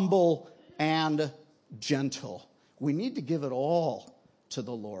humble and gentle. We need to give it all to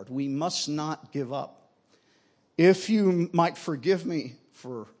the Lord. We must not give up. If you might forgive me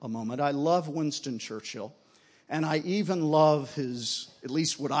for a moment, I love Winston Churchill. And I even love his, at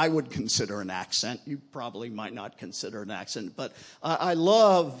least what I would consider an accent. You probably might not consider an accent. But I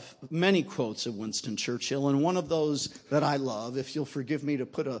love many quotes of Winston Churchill. And one of those that I love, if you'll forgive me to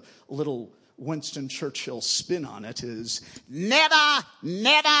put a little Winston Churchill spin on it, is never,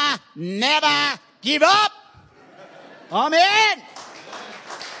 never, never give up. Amen.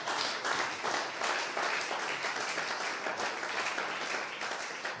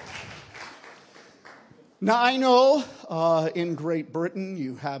 Now, I know in Great Britain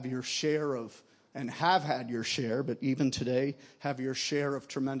you have your share of, and have had your share, but even today have your share of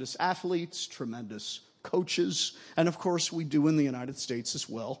tremendous athletes, tremendous coaches, and of course we do in the United States as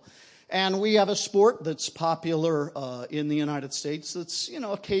well. And we have a sport that's popular in the United States that's,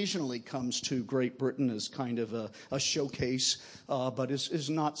 occasionally comes to Great Britain as kind of a showcase, but is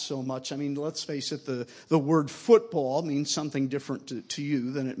not so much. I mean, let's face it, the word football means something different to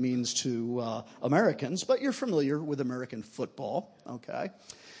you than it means to Americans, but you're familiar with American football, okay?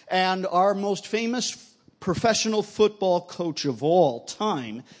 And our most famous professional football coach of all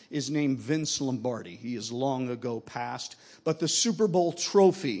time is named Vince Lombardi. He is long ago passed, but the Super Bowl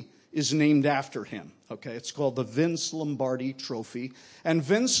trophy is named after him. Okay, it's called the Vince Lombardi Trophy. And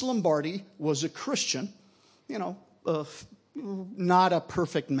Vince Lombardi was a Christian, not a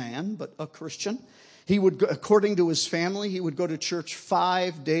perfect man, but a Christian. He would, according to his family, he would go to church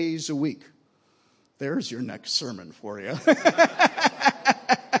 5 days a week. There's your next sermon for you.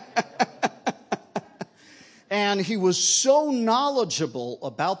 And he was so knowledgeable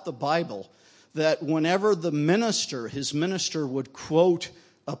about the Bible that whenever his minister would quote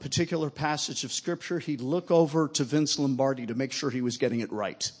a particular passage of Scripture, he'd look over to Vince Lombardi to make sure he was getting it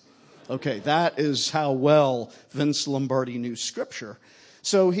right. Okay, that is how well Vince Lombardi knew Scripture.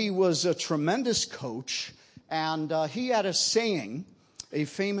 So he was a tremendous coach, and he had a saying, a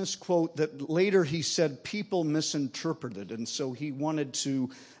famous quote that later he said people misinterpreted, and so he wanted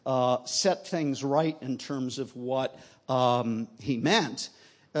to set things right in terms of what he meant.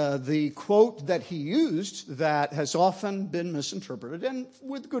 The quote that he used that has often been misinterpreted, and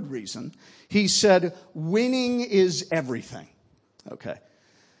with good reason, he said, winning is everything. Okay.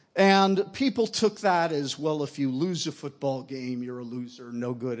 And people took that as, well, if you lose a football game, you're a loser,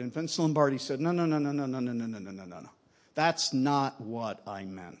 no good. And Vince Lombardi said, no. That's not what I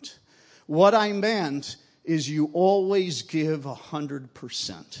meant. What I meant is you always give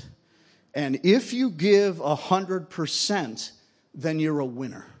 100%. And if you give 100%, then you're a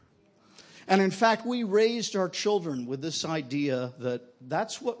winner. And in fact, we raised our children with this idea that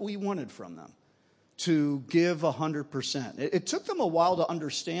that's what we wanted from them, to give 100%. It took them a while to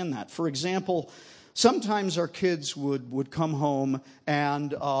understand that. For example, sometimes our kids would come home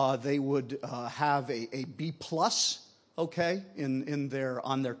and they would have a B+, okay,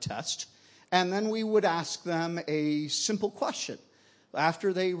 on their test. And then we would ask them a simple question.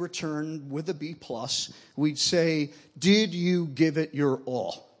 After they returned with a B+, we'd say, did you give it your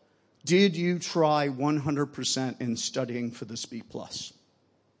all? Did you try 100% in studying for this B+?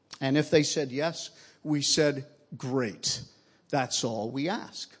 And if they said yes, we said, great. That's all we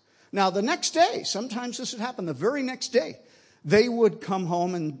ask. Now, the next day, sometimes this would happen, the very next day, they would come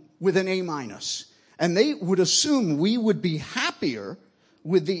home with an A-. And they would assume we would be happier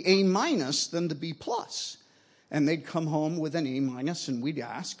with the A- than the B+. And they'd come home with an A-, and we'd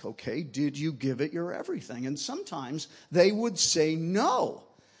ask, okay, did you give it your everything? And sometimes they would say no.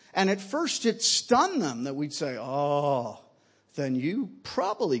 And at first it stunned them that we'd say, oh, then you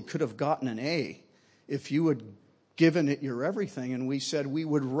probably could have gotten an A if you had given it your everything. And we said, we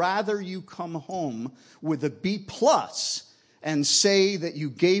would rather you come home with a B+ and say that you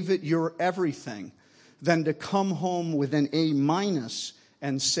gave it your everything than to come home with an A-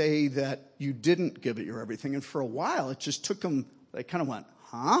 and say that you didn't give it your everything. And for a while, it just took them, they kind of went,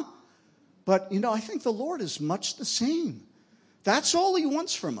 huh? But, I think the Lord is much the same. That's all he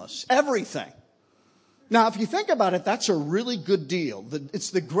wants from us, everything. Now, if you think about it, that's a really good deal. It's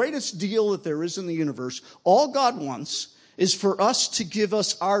the greatest deal that there is in the universe. All God wants is for us to give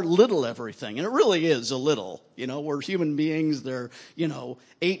us our little everything. And it really is a little. We're human beings. There are,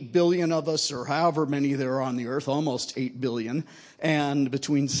 8 billion of us, or however many there are on the earth, almost 8 billion, and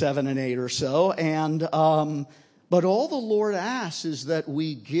between 7 and 8 or so. And but all the Lord asks is that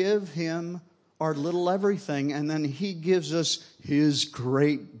we give him our little everything, and then he gives us his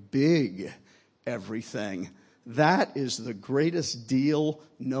great big everything. That is the greatest deal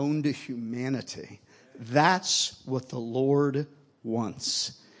known to humanity. That's what the Lord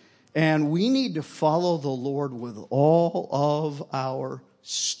wants. And we need to follow the Lord with all of our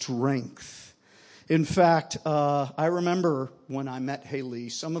strength. In fact, I remember when I met Haley,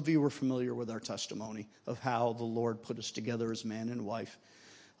 some of you were familiar with our testimony of how the Lord put us together as man and wife.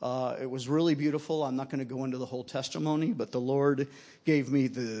 It was really beautiful. I'm not going to go into the whole testimony, but the Lord gave me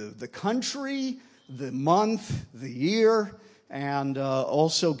the country, the month, the year, and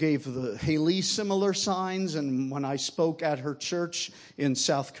also gave Haley similar signs. And when I spoke at her church in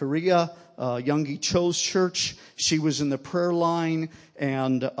South Korea, Youngie Cho's church, she was in the prayer line.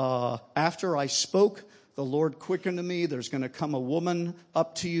 And after I spoke, the Lord quickened to me, there's going to come a woman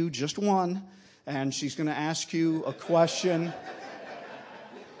up to you, just one, and she's going to ask you a question.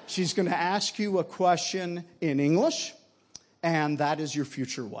 She's going to ask you a question in English, and that is your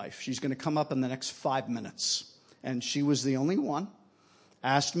future wife. She's going to come up in the next 5 minutes. And she was the only one,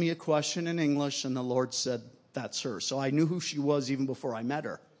 asked me a question in English, and the Lord said, that's her. So I knew who she was even before I met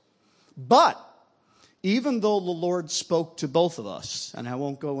her. But even though the Lord spoke to both of us, and I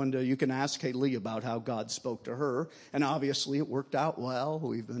won't go into, you can ask Haley about how God spoke to her, and obviously it worked out well.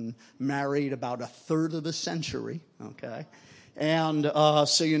 We've been married about a third of a century, okay? And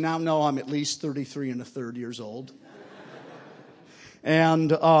so you now know I'm at least 33 and a third years old.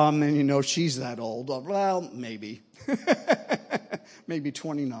 And she's that old. Well, maybe. Maybe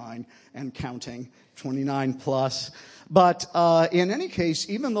 29 and counting, 29 plus. But in any case,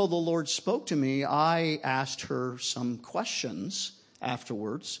 even though the Lord spoke to me, I asked her some questions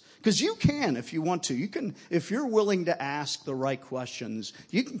afterwards. Because you can, if you want to. You can, if you're willing to ask the right questions,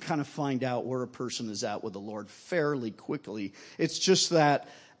 you can kind of find out where a person is at with the Lord fairly quickly. It's just that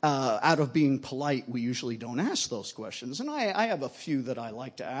out of being polite, we usually don't ask those questions. And I have a few that I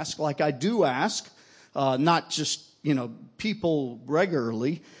like to ask. Like I do ask, not just, people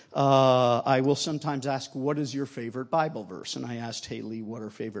regularly. I will sometimes ask, what is your favorite Bible verse? And I asked Haley what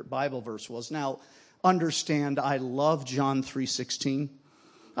her favorite Bible verse was. Now, understand, I love John 3:16.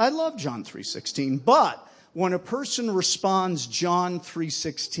 I love John 3:16. But when a person responds John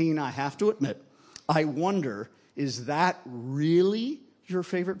 3:16, I have to admit, I wonder, is that really your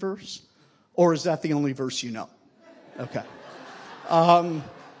favorite verse? Or is that the only verse you know? Okay.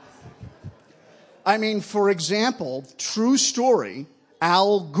 For example, true story,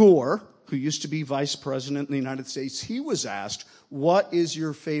 Al Gore, who used to be vice president in the United States, he was asked, what is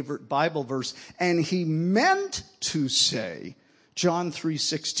your favorite Bible verse? And he meant to say John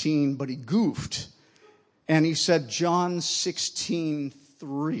 3:16, but he goofed. And he said John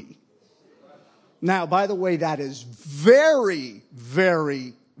 16:3. Now, by the way, that is very,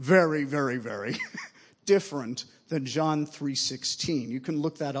 very, very, very, very different than John 3:16. You can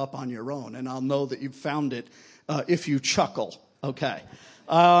look that up on your own, and I'll know that you've found it if you chuckle. Okay.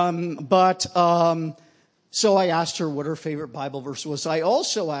 So I asked her what her favorite Bible verse was. I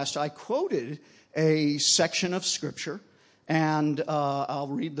also I quoted a section of Scripture, and I'll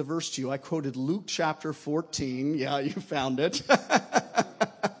read the verse to you. I quoted Luke chapter 14. Yeah, you found it.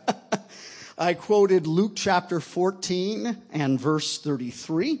 I quoted Luke chapter 14 and verse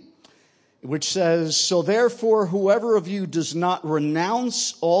 33, which says, so therefore whoever of you does not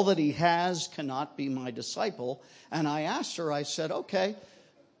renounce all that he has cannot be my disciple. And I asked her, I said, okay,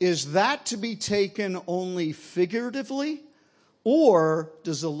 is that to be taken only figuratively, or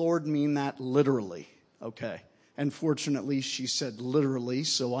does the Lord mean that literally? Okay. And fortunately, she said literally,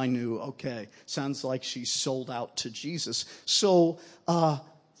 so I knew, okay, sounds like she's sold out to Jesus. So the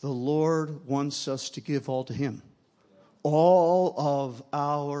Lord wants us to give all to him. All of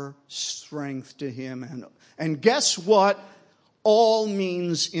our strength to him. And guess what all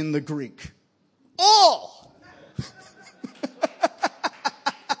means in the Greek? All!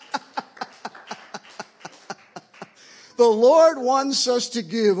 The Lord wants us to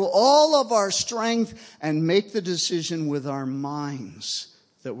give all of our strength and make the decision with our minds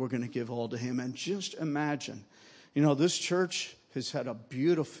that we're going to give all to him. And just imagine, this church has had a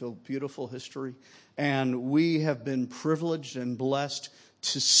beautiful, beautiful history. And we have been privileged and blessed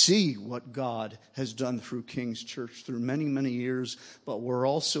to see what God has done through King's Church through many, many years. But we're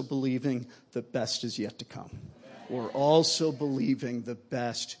also believing the best is yet to come. We're also believing the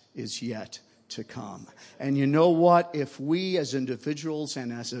best is yet to come. And you know what? If we as individuals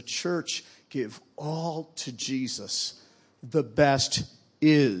and as a church give all to Jesus, the best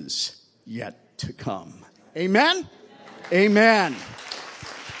is yet to come. Amen? Amen.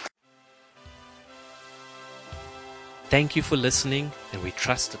 Thank you for listening, and we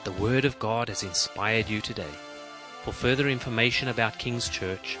trust that the Word of God has inspired you today. For further information about King's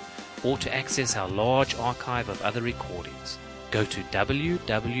Church, or to access our large archive of other recordings, go to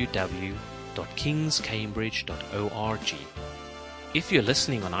www.kingscambridge.org. If you're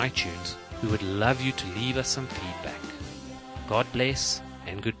listening on iTunes, we would love you to leave us some feedback. God bless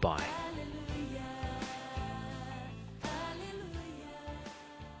and goodbye.